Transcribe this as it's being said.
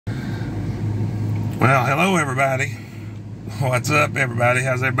Well, hello everybody. What's up everybody?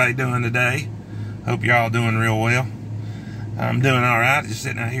 How's everybody doing today? Hope you're all doing real well. I'm doing alright, just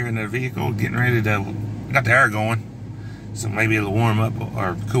sitting out here in the vehicle getting ready to, got the air going, so maybe it'll warm up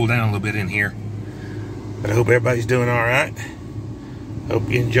or cool down a little bit in here. But I hope everybody's doing alright. Hope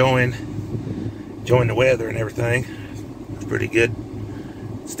you're enjoying the weather and everything. It's pretty good.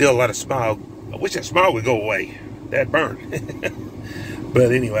 Still a lot of smog. I wish that smog would go away. That'd burn.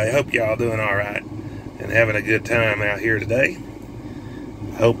 But anyway, I hope y'all doing alright and having a good time out here today.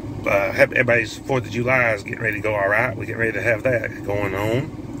 Hope everybody's 4th of July is getting ready to go alright. We're getting ready to have that going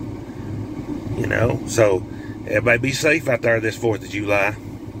on. You know, so everybody be safe out there this 4th of July.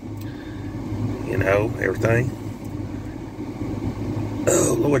 You know, everything.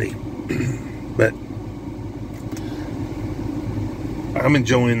 Oh, Lordy. But I'm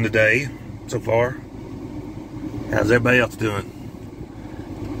enjoying the day so far. How's everybody else doing?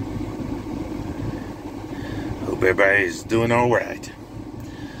 Hope everybody's doing alright.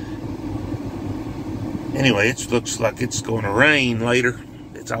 Anyway, it looks like it's going to rain later.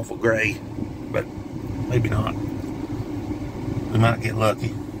 It's awful gray, but maybe not. We might get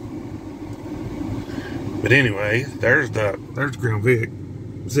lucky. But anyway, there's Crown Vic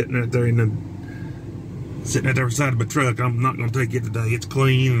sitting out there sitting at the other side of my truck. I'm not going to take it today. It's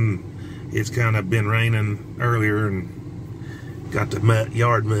clean, and it's kind of been raining earlier and got the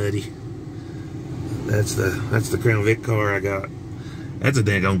yard muddy. That's the Crown Vic car I got. That's a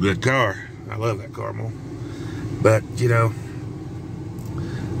daggone good car. I love that car more. But, you know,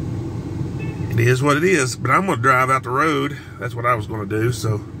 it is what it is. But I'm going to drive out the road. That's what I was going to do.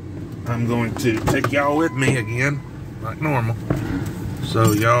 So I'm going to take y'all with me again, like normal.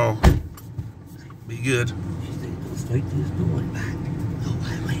 So y'all be good. Straight to his door back. Oh,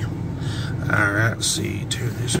 I will. All right, let's see. Turn this